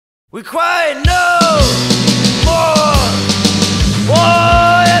We cry no more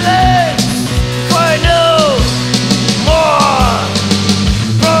violence. We cry no more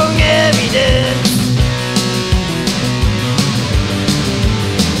wrong evidence.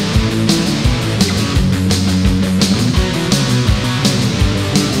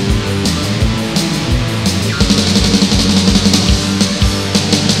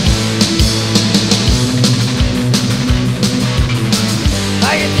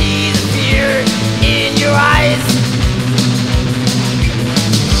 I can see the fear in your eyes.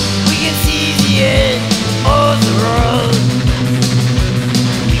 We can see the end of the road.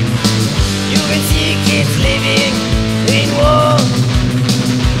 You can see kids living in war.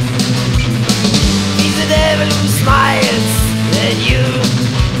 He's the devil who smiles at you.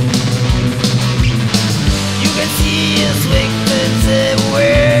 You can see his victims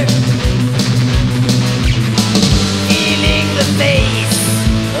everywhere, feeling the face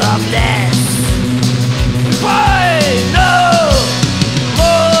of death. We cry no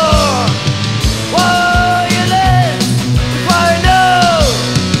more violence. We cry no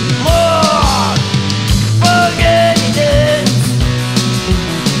more forgetting.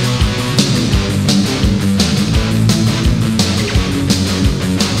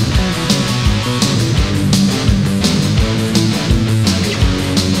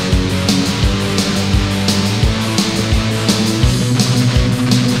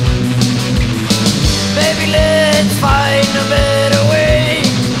 Baby, let's find a better way.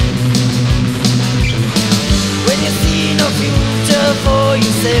 When you see no future for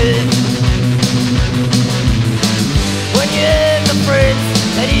yourself, when you have the friends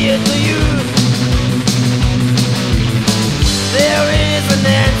that adhere to you, there is an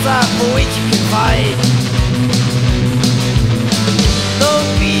answer for which you can fight.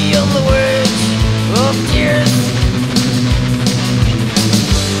 Don't be on the verge of tears.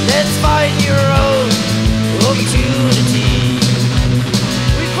 Let's find your own opportunity.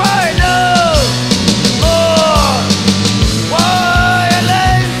 We cry no more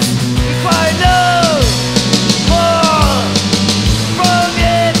violence. We cry no more wrong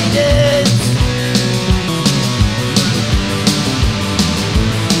evidence.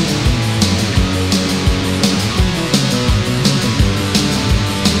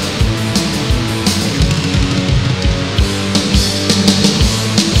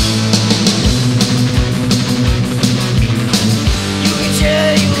 You can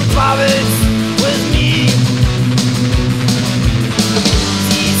share your problems with me.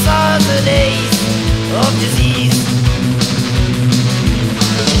 These are the days of disease.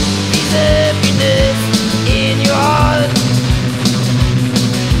 Peace, happiness in your heart.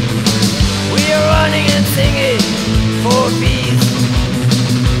 We are running and singing for peace.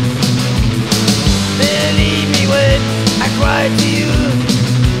 Believe me when I cry to you.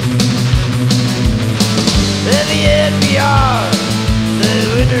 In the end we are the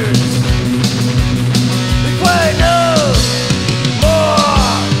winners. We cry no